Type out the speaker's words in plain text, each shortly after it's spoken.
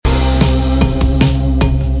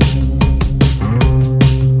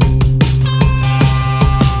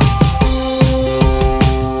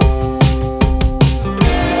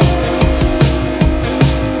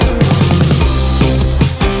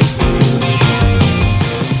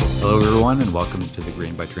everyone, and welcome to the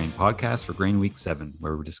Grain by Train podcast for Grain Week 7,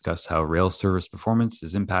 where we discuss how rail service performance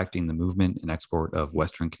is impacting the movement and export of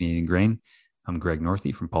Western Canadian grain. I'm Greg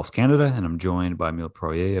Northey from Pulse Canada, and I'm joined by Emile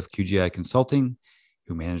Poirier of QGI Consulting,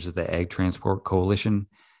 who manages the Ag Transport Coalition,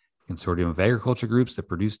 a consortium of agriculture groups that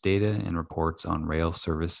produce data and reports on rail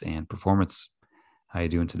service and performance. How are you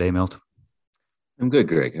doing today, Milt? I'm good,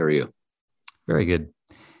 Greg. How are you? Very good.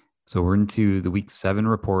 So we're into the Week 7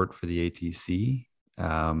 report for the ATC.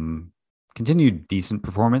 Continued decent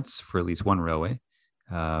performance for at least one railway,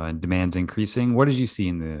 and demand's increasing. What did you see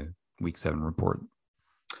in the Week 7 report?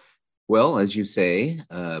 Well, as you say,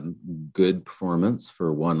 good performance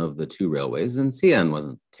for one of the two railways, and CN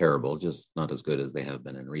wasn't terrible, just not as good as they have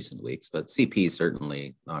been in recent weeks, but CP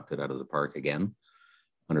certainly knocked it out of the park again.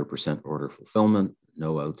 100% order fulfillment,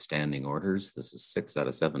 no outstanding orders. This is 6 out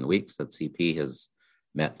of 7 weeks that CP has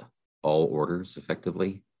met all orders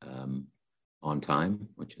effectively on time,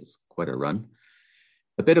 which is quite a run.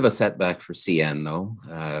 A bit of a setback for CN, though.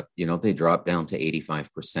 They dropped down to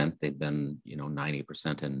 85%. They've been,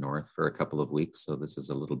 90% in north for a couple of weeks, so this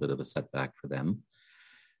is a little bit of a setback for them.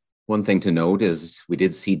 One thing to note is we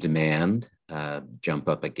did see demand jump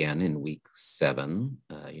up again in week 7,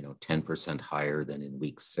 10% higher than in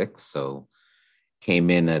week 6. So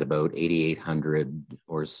came in at about 8,800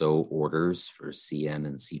 or so orders for CN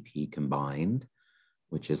and CP combined,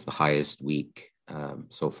 which is the highest week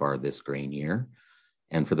so far this grain year.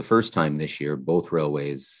 And for the first time this year, both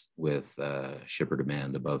railways with shipper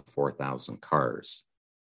demand above 4,000 cars.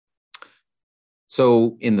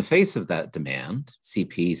 So in the face of that demand,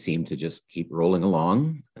 CP seemed to just keep rolling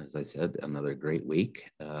along. As I said, another great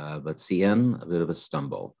week, but CN, a bit of a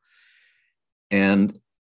stumble. And,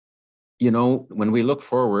 when we look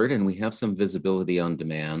forward and we have some visibility on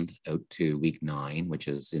demand out to week 9, which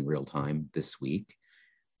is in real time this week,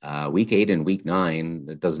 week 8 and week 9,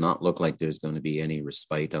 it does not look like there's going to be any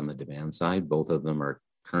respite on the demand side. Both of them are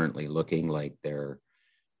currently looking like they're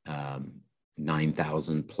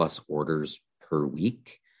 9,000 plus orders per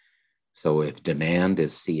week. So if demand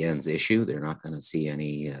is CN's issue, they're not going to see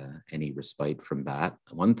any respite from that.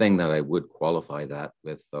 One thing that I would qualify that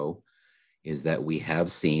with, though, is that we have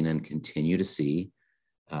seen and continue to see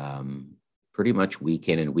pretty much week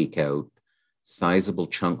in and week out sizable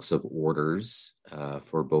chunks of orders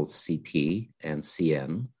for both CP and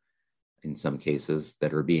CN in some cases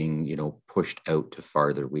that are being, pushed out to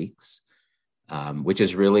farther weeks, which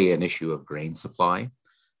is really an issue of grain supply.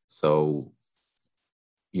 So,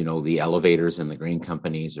 the elevators and the grain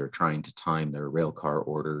companies are trying to time their rail car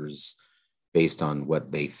orders based on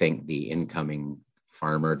what they think the incoming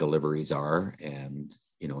farmer deliveries are. And,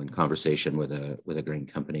 in conversation with a grain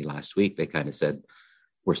company last week, they kind of said,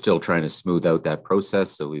 we're still trying to smooth out that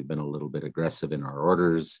process. So we've been a little bit aggressive in our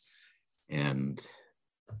orders. And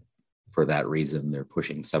for that reason, they're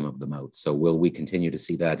pushing some of them out. So will we continue to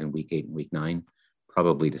see that in week 8 and week 9?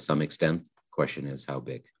 Probably to some extent. Question is how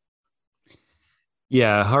big?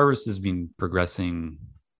 Yeah, harvest has been progressing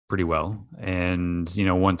pretty well. And,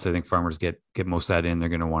 once I think farmers get most of that in, they're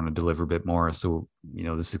going to want to deliver a bit more. So,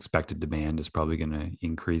 this expected demand is probably going to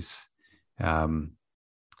increase.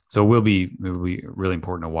 So it will be really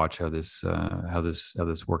important to watch how this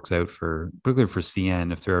works out particularly for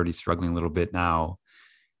CN, if they're already struggling a little bit now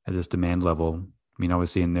at this demand level. I mean,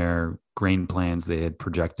 obviously in their grain plans, they had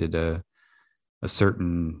projected a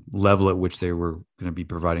certain level at which they were going to be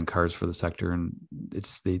providing cars for the sector, and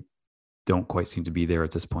they don't quite seem to be there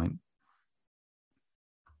at this point.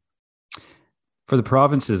 For the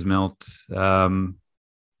provinces, Milt,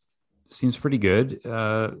 seems pretty good.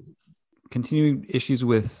 Continuing issues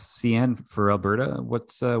with CN for Alberta.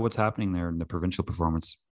 What's happening there in the provincial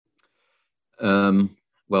performance?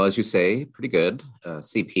 Well, as you say, pretty good.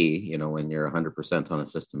 CP, when you're 100% on a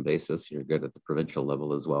system basis, you're good at the provincial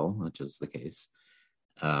level as well, which is the case.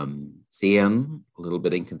 CN, a little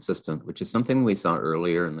bit inconsistent, which is something we saw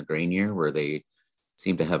earlier in the grain year, where they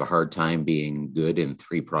seem to have a hard time being good in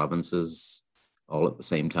 3 provinces all at the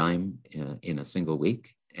same time in a single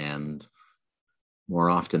week. And more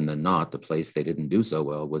often than not, the place they didn't do so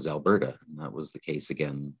well was Alberta. And that was the case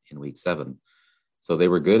again in week 7. So they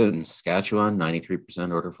were good in Saskatchewan,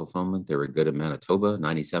 93% order fulfillment. They were good in Manitoba,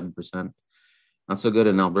 97%. Not so good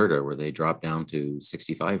in Alberta, where they dropped down to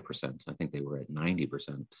 65%. I think they were at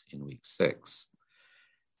 90% in week 6.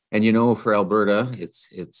 And for Alberta,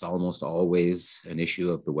 it's almost always an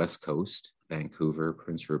issue of the West Coast, Vancouver,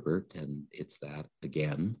 Prince Rupert, and it's that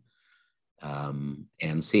again. And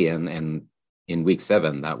CN, and in week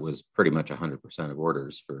 7, that was pretty much 100% of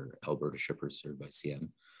orders for Alberta shippers served by CN.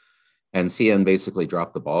 And CN basically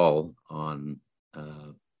dropped the ball on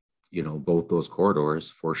both those corridors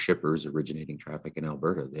for shippers originating traffic in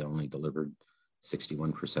Alberta, they only delivered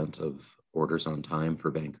 61% of orders on time for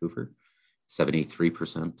Vancouver,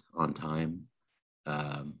 73% on time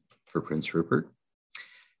for Prince Rupert.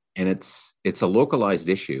 And it's a localized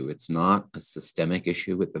issue. It's not a systemic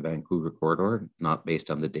issue with the Vancouver corridor, not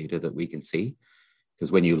based on the data that we can see.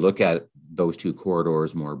 Because when you look at those two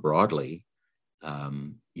corridors more broadly,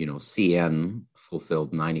 CN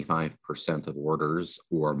fulfilled 95% of orders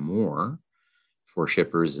or more for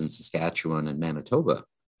shippers in Saskatchewan and Manitoba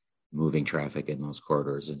moving traffic in those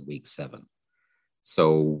corridors in week 7.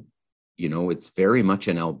 So, it's very much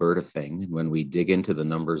an Alberta thing. And when we dig into the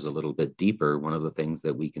numbers a little bit deeper, one of the things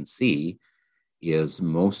that we can see is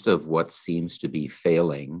most of what seems to be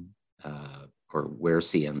failing, or where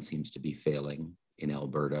CN seems to be failing in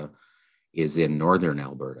Alberta, is in northern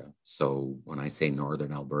Alberta. So when I say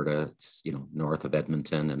northern Alberta, it's north of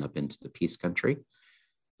Edmonton and up into the Peace Country.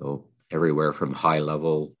 So everywhere from high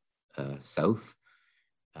level south.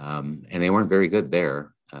 And they weren't very good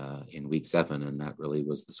there in week 7, and that really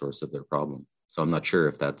was the source of their problem. So I'm not sure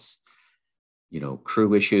if that's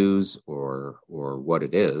crew issues or what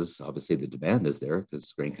it is. Obviously the demand is there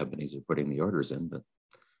because grain companies are putting the orders in, but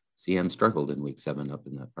CN struggled in week 7 up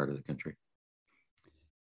in that part of the country.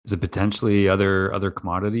 Is it potentially other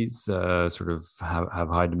commodities sort of have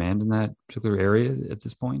high demand in that particular area at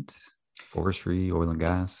this point? Forestry, oil and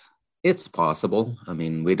gas? It's possible. I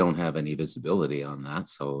mean, we don't have any visibility on that.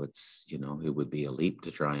 So it's, it would be a leap to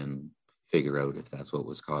try and figure out if that's what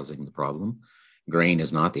was causing the problem. Grain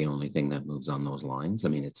is not the only thing that moves on those lines. I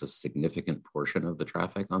mean, it's a significant portion of the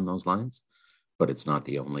traffic on those lines, but it's not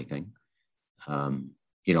the only thing.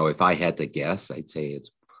 If I had to guess, I'd say it's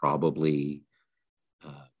probably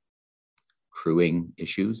crewing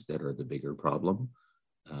issues that are the bigger problem.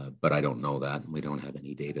 But I don't know that, and we don't have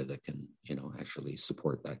any data that can, actually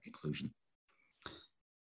support that conclusion.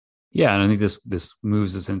 Yeah, and I think this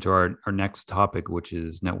moves us into our next topic, which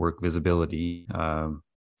is network visibility.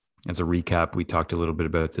 As a recap, we talked a little bit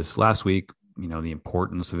about this last week. The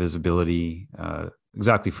importance of visibility,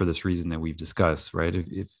 exactly for this reason that we've discussed, right?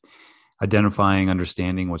 If identifying,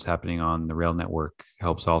 understanding what's happening on the rail network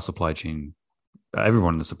helps all supply chain,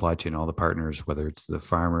 everyone in the supply chain, all the partners, whether it's the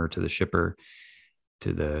farmer to the shipper,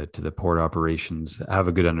 to the port operations, have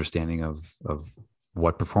a good understanding of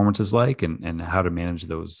what performance is like and how to manage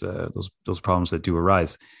those problems that do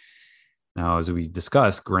arise. Now, as we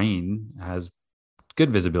discussed, grain has good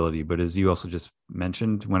visibility, but as you also just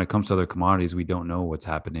mentioned, when it comes to other commodities, we don't know what's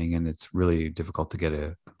happening, and it's really difficult to get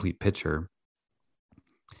a complete picture.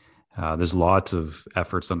 There's lots of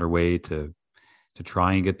efforts underway to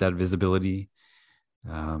try and get that visibility.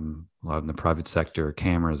 A lot in the private sector,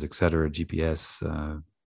 cameras, et cetera, GPS,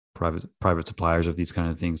 private suppliers of these kind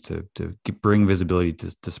of things to bring visibility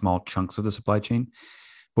to small chunks of the supply chain.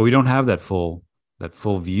 But we don't have that full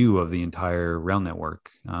view of the entire rail network.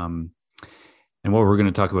 And what we're going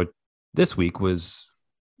to talk about this week was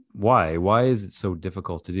why is it so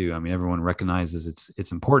difficult to do? I mean, everyone recognizes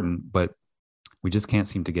it's important, but we just can't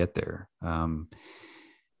seem to get there.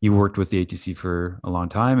 You worked with the ATC for a long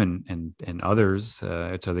time, and others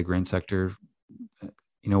outside the grain sector.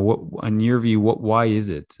 What, in your view, why is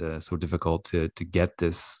it so difficult to get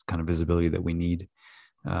this kind of visibility that we need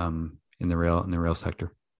in the rail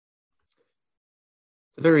sector?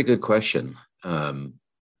 It's a very good question.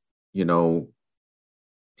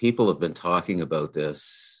 People have been talking about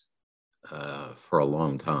this for a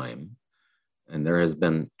long time, and there has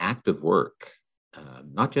been active work,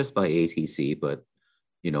 not just by ATC, but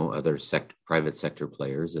other private sector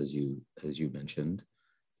players, as you mentioned,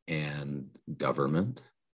 and government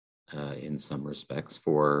in some respects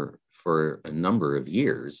for a number of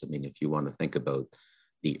years. I mean, if you want to think about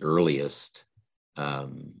the earliest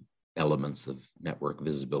elements of network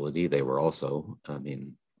visibility, they were also,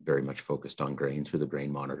 very much focused on grain through the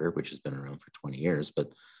Grain Monitor, which has been around for 20 years.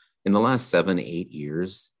 But in the last 7-8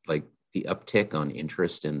 years, like, the uptick on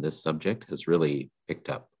interest in this subject has really picked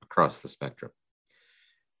up across the spectrum.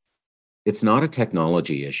 It's not a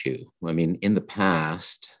technology issue. I mean, in the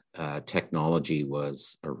past, technology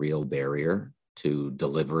was a real barrier to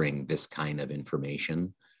delivering this kind of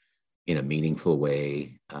information in a meaningful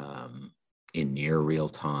way, in near real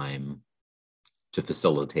time, to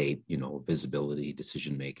facilitate, visibility,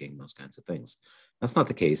 decision-making, those kinds of things. That's not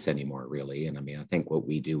the case anymore, really. And I mean, I think what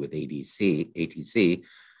we do with ATC,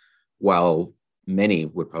 while many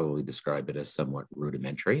would probably describe it as somewhat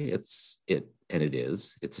rudimentary, it's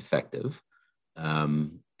effective.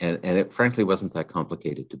 And it frankly wasn't that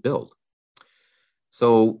complicated to build.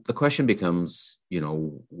 So the question becomes,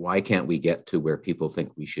 why can't we get to where people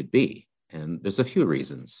think we should be? And there's a few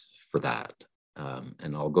reasons. for that.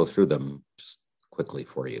 And I'll go through them just quickly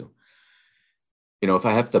for you. If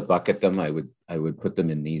I have to bucket them, I would put them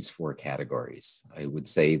in these 4 categories. I would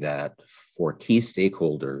say that for key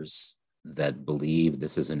stakeholders that believe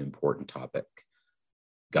this is an important topic,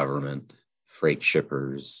 government, freight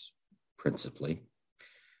shippers, principally,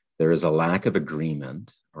 there is a lack of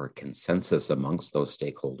agreement or consensus amongst those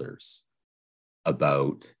stakeholders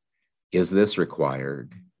about, is this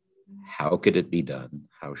required? How could it be done?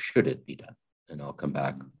 How should it be done? And I'll come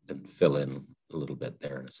back and fill in a little bit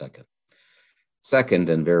there in a second. Second,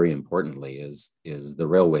 and very importantly, is the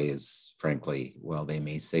railways, frankly, while they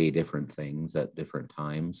may say different things at different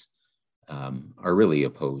times, are really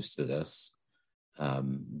opposed to this.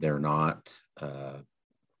 They're not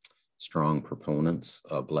strong proponents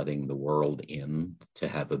of letting the world in to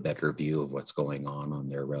have a better view of what's going on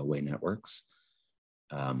their railway networks.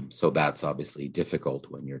 So that's obviously difficult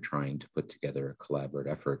when you're trying to put together a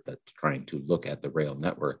collaborative effort that's trying to look at the rail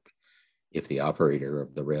network. If the operator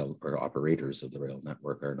of the rail or operators of the rail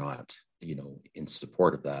network are not, in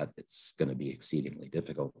support of that, it's going to be exceedingly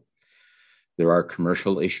difficult. There are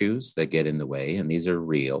commercial issues that get in the way, and these are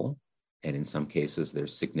real. And in some cases, they're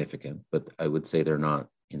significant, but I would say they're not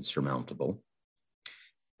insurmountable.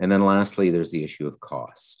 And then lastly, there's the issue of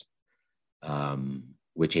cost,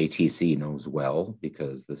 which ATC knows well,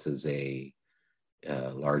 because this is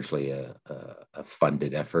largely a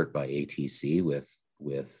funded effort by ATC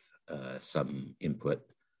with some input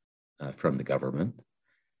from the government.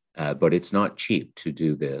 But it's not cheap to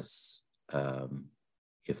do this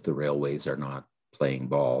if the railways are not playing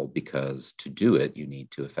ball, because to do it, you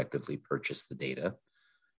need to effectively purchase the data,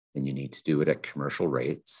 and you need to do it at commercial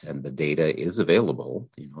rates. And the data is available,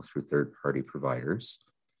 through third-party providers.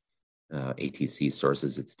 ATC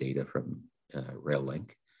sources its data from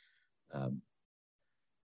RailLink.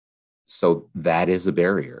 So that is a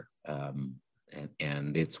barrier.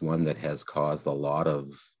 And it's one that has caused a lot of,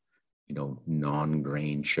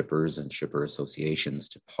 non-grain shippers and shipper associations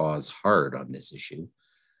to pause hard on this issue,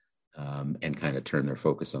 and kind of turn their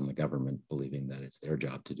focus on the government, believing that it's their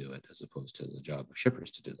job to do it as opposed to the job of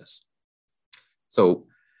shippers to do this. So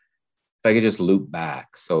if I could just loop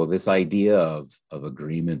back. So this idea of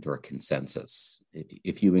agreement or consensus,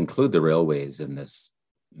 if you include the railways in this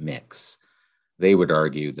mix, they would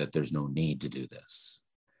argue that there's no need to do this.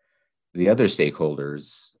 The other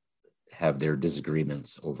stakeholders have their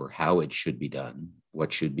disagreements over how it should be done,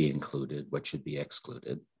 what should be included, what should be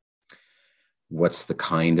excluded, what's the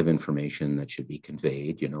kind of information that should be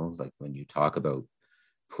conveyed. Like when you talk about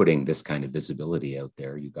putting this kind of visibility out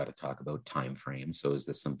there, you got to talk about time frame. So is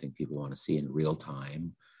this something people want to see in real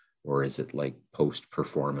time, or is it like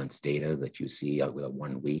post-performance data that you see with a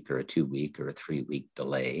 1 week or a 2 week or a 3 week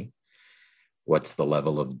delay? What's the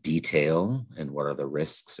level of detail, and what are the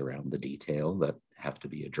risks around the detail that have to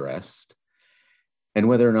be addressed? And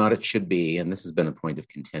whether or not it should be, and this has been a point of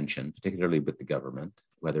contention, particularly with the government,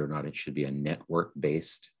 whether or not it should be a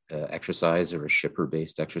network-based exercise or a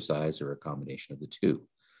shipper-based exercise or a combination of the two.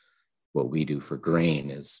 What we do for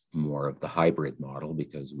grain is more of the hybrid model,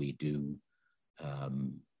 because we do,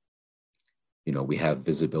 we have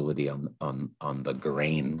visibility on the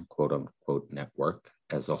grain, quote unquote, network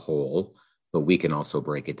as a whole, but we can also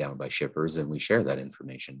break it down by shippers, and we share that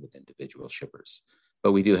information with individual shippers.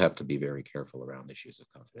 But we do have to be very careful around issues of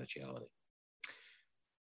confidentiality.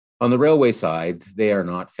 On the railway side, they are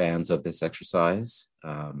not fans of this exercise.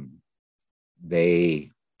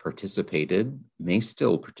 They participated, may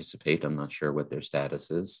still participate, I'm not sure what their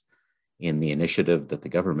status is, in the initiative that the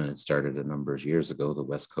government had started a number of years ago, the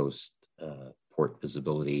West Coast Port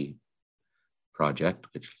Visibility Project,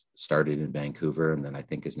 which started in Vancouver and then I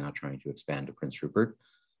think is now trying to expand to Prince Rupert,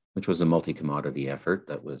 which was a multi-commodity effort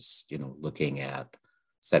that was, looking at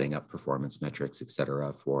setting up performance metrics, et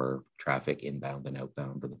cetera, for traffic inbound and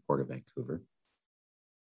outbound to the Port of Vancouver.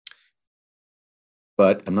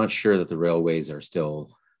 But I'm not sure that the railways are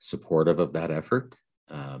still supportive of that effort.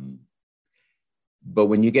 But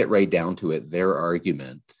when you get right down to it, their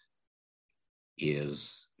argument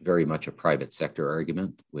is very much a private sector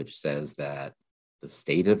argument, which says that the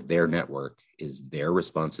state of their network is their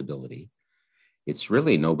responsibility. It's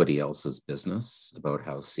really nobody else's business about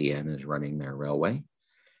how CN is running their railway,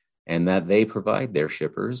 and that they provide their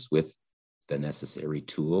shippers with the necessary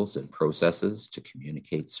tools and processes to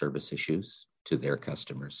communicate service issues to their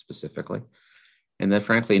customers specifically, and that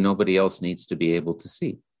frankly, nobody else needs to be able to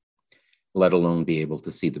see, let alone be able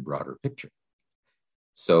to see the broader picture.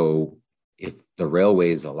 So if the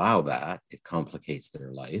railways allow that, it complicates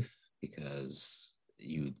their life, because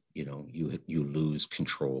you lose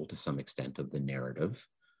control to some extent of the narrative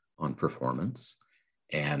on performance.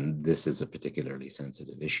 And this is a particularly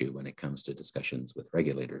sensitive issue when it comes to discussions with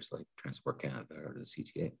regulators like Transport Canada or the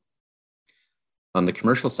CTA. On the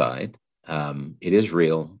commercial side, it is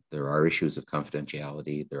real. There are issues of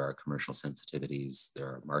confidentiality. There are commercial sensitivities. There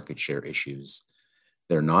are market share issues.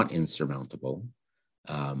 They're not insurmountable.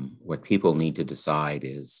 What people need to decide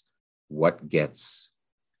is what gets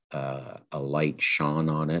a light shone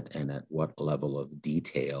on it and at what level of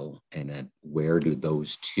detail and at where do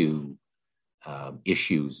those two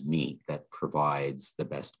issues meet that provides the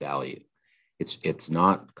best value. It's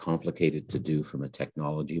not complicated to do from a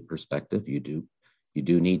technology perspective. You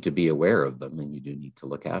do need to be aware of them and you do need to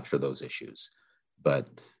look after those issues. But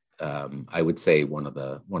I would say one of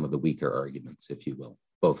the weaker arguments, if you will,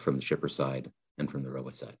 both from the shipper side and from the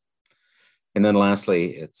railway side. And then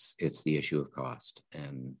lastly, it's the issue of cost.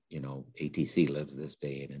 And, ATC lives this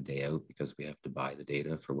day in and day out because we have to buy the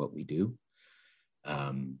data for what we do.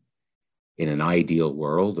 In an ideal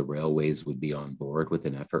world, the railways would be on board with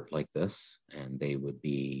an effort like this, and they would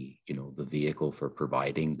be, the vehicle for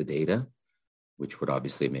providing the data, which would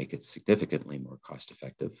obviously make it significantly more cost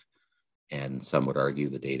effective. And some would argue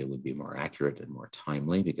the data would be more accurate and more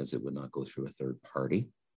timely because it would not go through a third party.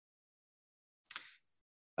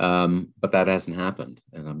 But that hasn't happened.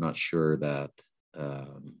 And I'm not sure that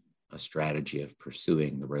a strategy of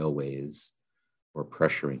pursuing the railways or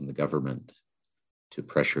pressuring the government to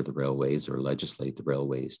pressure the railways or legislate the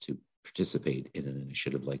railways to participate in an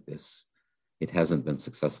initiative like this, it hasn't been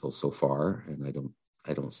successful so far. And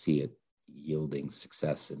I don't see it yielding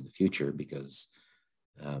success in the future because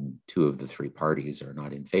two of the three parties are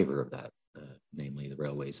not in favor of that, namely the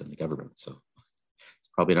railways and the government. So it's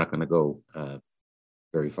probably not going to go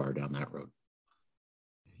very far down that road.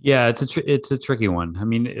 Yeah, it's a tricky one. I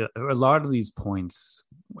mean, a lot of these points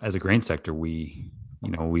as a grain sector, we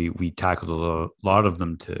tackled a lot of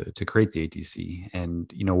them to create the ATC.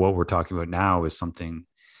 And, what we're talking about now is something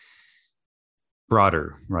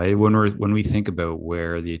broader, right? When we think about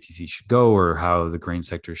where the ATC should go or how the grain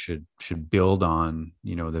sector should build on,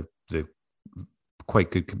 the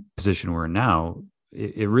quite good position we're in now,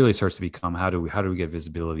 it really starts to become how do we get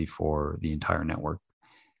visibility for the entire network?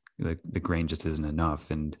 The grain just isn't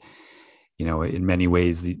enough. And, in many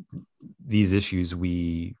ways, these issues,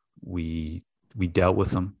 we dealt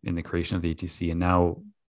with them in the creation of the ATC. And now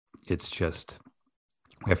it's just,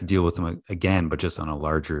 we have to deal with them again, but just on a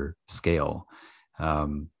larger scale.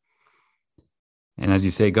 And as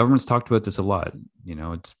you say, government's talked about this a lot.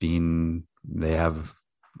 They have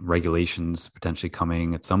regulations potentially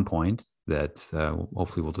coming at some point that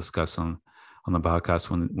hopefully we'll discuss on the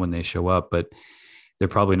podcast when they show up, but they're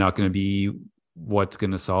probably not going to be what's going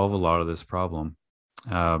to solve a lot of this problem.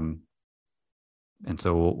 And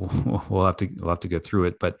so we'll have to go through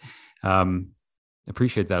it, but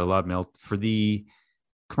appreciate that a lot, Milt. For the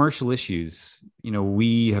commercial issues,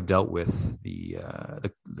 we have dealt with the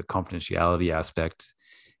confidentiality aspect.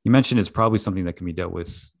 You mentioned it's probably something that can be dealt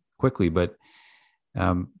with quickly, but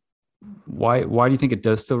why do you think it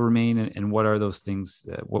does still remain? And what are those things?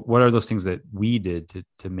 What are those things that we did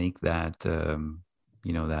to make that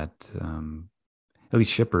at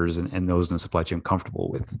least shippers and those in the supply chain comfortable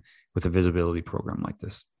with a visibility program like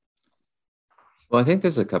this? Well, I think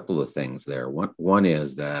there's a couple of things there. One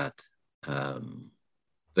is that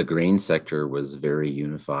the grain sector was very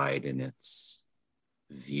unified in its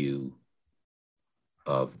view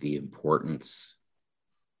of the importance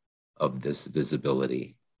of this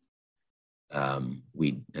visibility.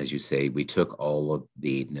 As you say, we took all of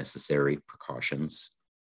the necessary precautions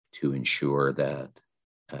to ensure that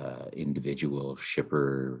individual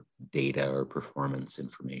shipper data or performance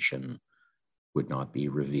information would not be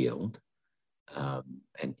revealed.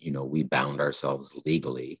 And, we bound ourselves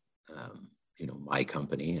legally, my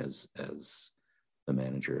company as the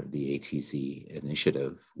manager of the ATC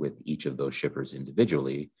initiative with each of those shippers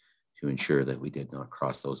individually to ensure that we did not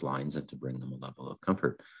cross those lines and to bring them a level of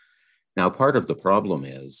comfort. Now, part of the problem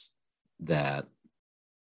is that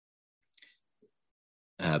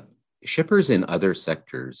shippers in other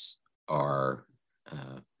sectors are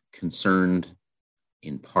concerned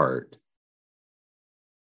in part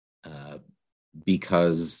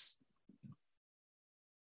because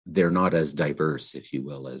they're not as diverse, if you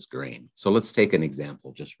will, as grain. So let's take an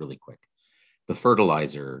example just really quick. The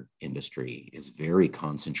fertilizer industry is very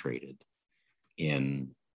concentrated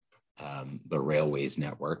in the railways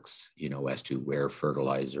networks, as to where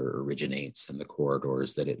fertilizer originates and the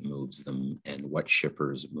corridors that it moves them and what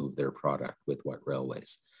shippers move their product with what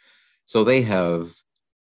railways. So they have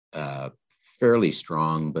fairly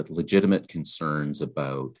strong but legitimate concerns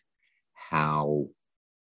about how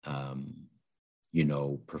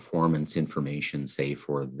performance information, say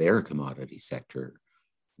for their commodity sector,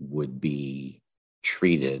 would be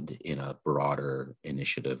treated in a broader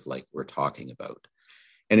initiative like we're talking about.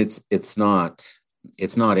 And it's not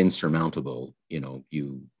insurmountable,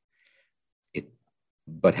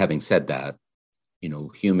 but having said that,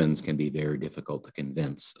 humans can be very difficult to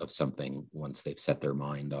convince of something once they've set their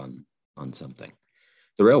mind on something.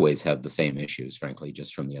 The railways have the same issues, frankly,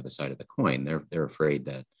 just from the other side of the coin. They're afraid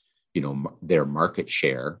that, their market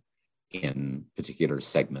share in particular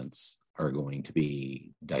segments are going to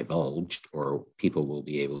be divulged, or people will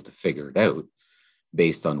be able to figure it out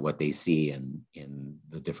based on what they see in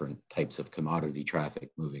the different types of commodity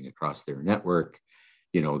traffic moving across their network,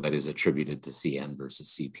 that is attributed to CN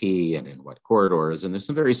versus CP and in what corridors. And there's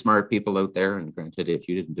some very smart people out there. And granted, if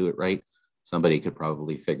you didn't do it right, somebody could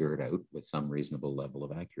probably figure it out with some reasonable level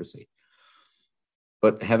of accuracy.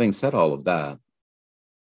 But having said all of that,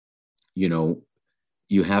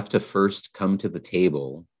 you have to first come to the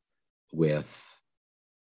table with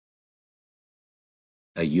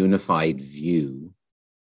a unified view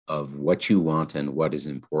of what you want and what is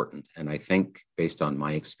important. And I think, based on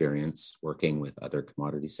my experience working with other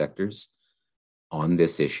commodity sectors on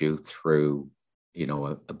this issue through,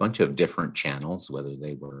 a bunch of different channels, whether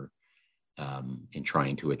they were in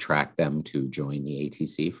trying to attract them to join the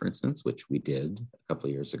ATC, for instance, which we did a couple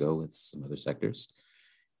of years ago with some other sectors,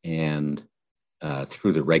 and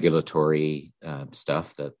through the regulatory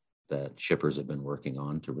stuff that shippers have been working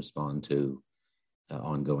on to respond to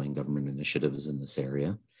ongoing government initiatives in this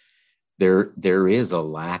area. There is a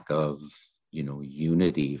lack of,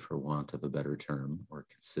 unity, for want of a better term, or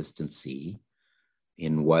consistency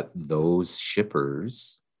in what those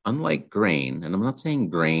shippers, unlike grain, and I'm not saying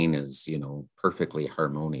grain is, perfectly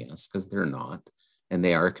harmonious, because they're not, and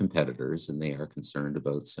they are competitors and they are concerned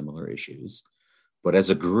about similar issues. But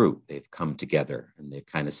as a group, they've come together and they've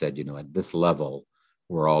kind of said, at this level,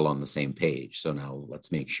 we're all on the same page. So now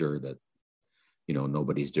let's make sure that,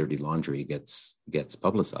 nobody's dirty laundry gets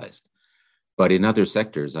publicized. But in other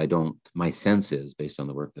sectors, my sense is, based on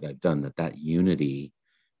the work that I've done, that unity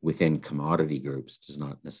within commodity groups does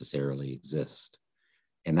not necessarily exist.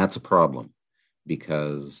 And that's a problem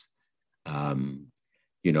because,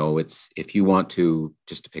 it's, if you want to,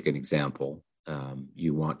 just to pick an example,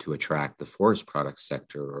 you want to attract the forest products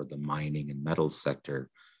sector or the mining and metals sector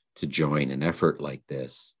to join an effort like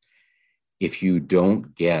this. If you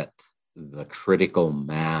don't get the critical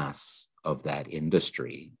mass of that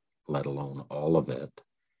industry, let alone all of it,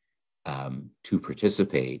 to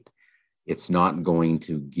participate, it's not going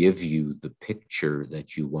to give you the picture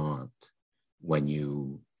that you want when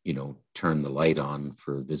you turn the light on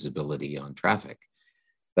for visibility on traffic.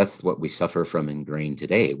 That's what we suffer from in grain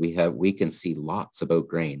today. We can see lots about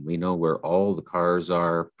grain. We know where all the cars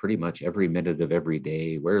are pretty much every minute of every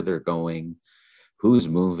day, where they're going, who's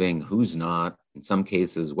moving, who's not, in some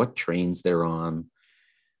cases, what trains they're on.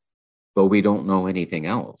 But we don't know anything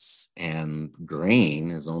else. And grain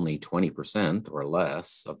is only 20% or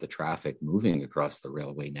less of the traffic moving across the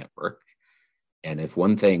railway network. And if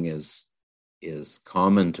one thing is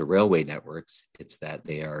common to railway networks, it's that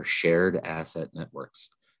they are shared asset networks.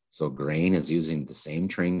 So grain is using the same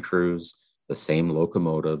train crews, the same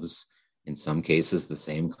locomotives, in some cases the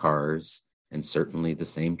same cars, and certainly the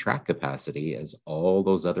same track capacity as all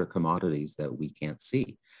those other commodities that we can't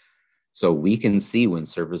see. So we can see when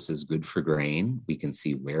service is good for grain. We can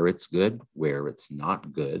see where it's good, where it's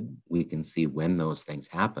not good. We can see when those things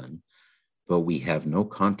happen, but we have no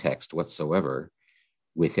context whatsoever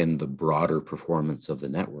within the broader performance of the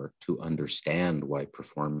network to understand why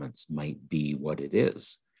performance might be what it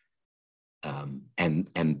is.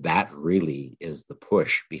 And that really is the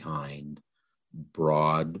push behind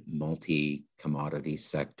broad multi-commodity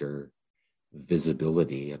sector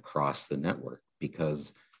visibility across the network,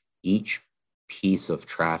 because each piece of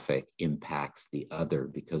traffic impacts the other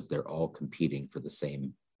because they're all competing for the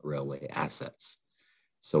same railway assets.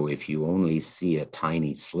 So if you only see a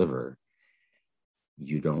tiny sliver,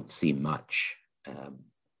 you don't see much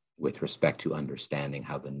with respect to understanding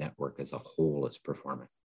how the network as a whole is performing.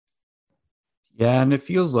 Yeah, and it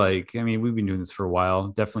feels like, we've been doing this for a while,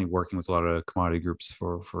 definitely working with a lot of commodity groups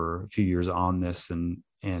for a few years on this. And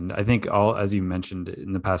I think as you mentioned,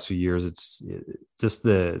 in the past few years, it's just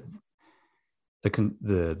the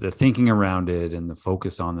thinking around it and the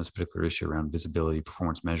focus on this particular issue around visibility,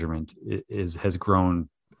 performance measurement has grown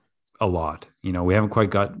a lot. We haven't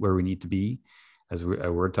quite got where we need to be, as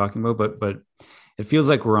we're talking about, but it feels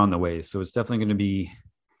like we're on the way. So it's definitely going to be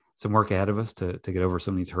some work ahead of us to get over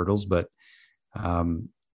some of these hurdles. But I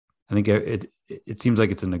think it seems like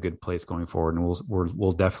it's in a good place going forward, and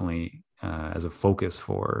we'll definitely as a focus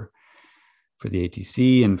for the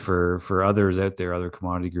ATC and for others out there, other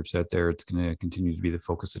commodity groups out there. It's going to continue to be the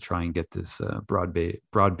focus to try and get this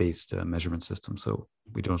broad-based measurement system, so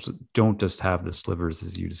we don't just have the slivers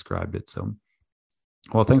as you described it. So,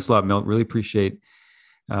 well, thanks a lot, Milt. Really appreciate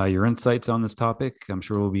your insights on this topic. I'm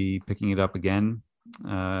sure we'll be picking it up again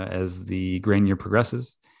as the grain year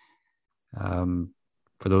progresses.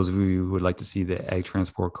 For those of you who would like to see the Ag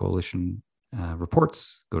Transport Coalition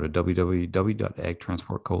reports, go to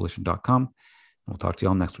www.agtransportcoalition.com. We'll talk to you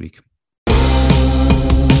all next week.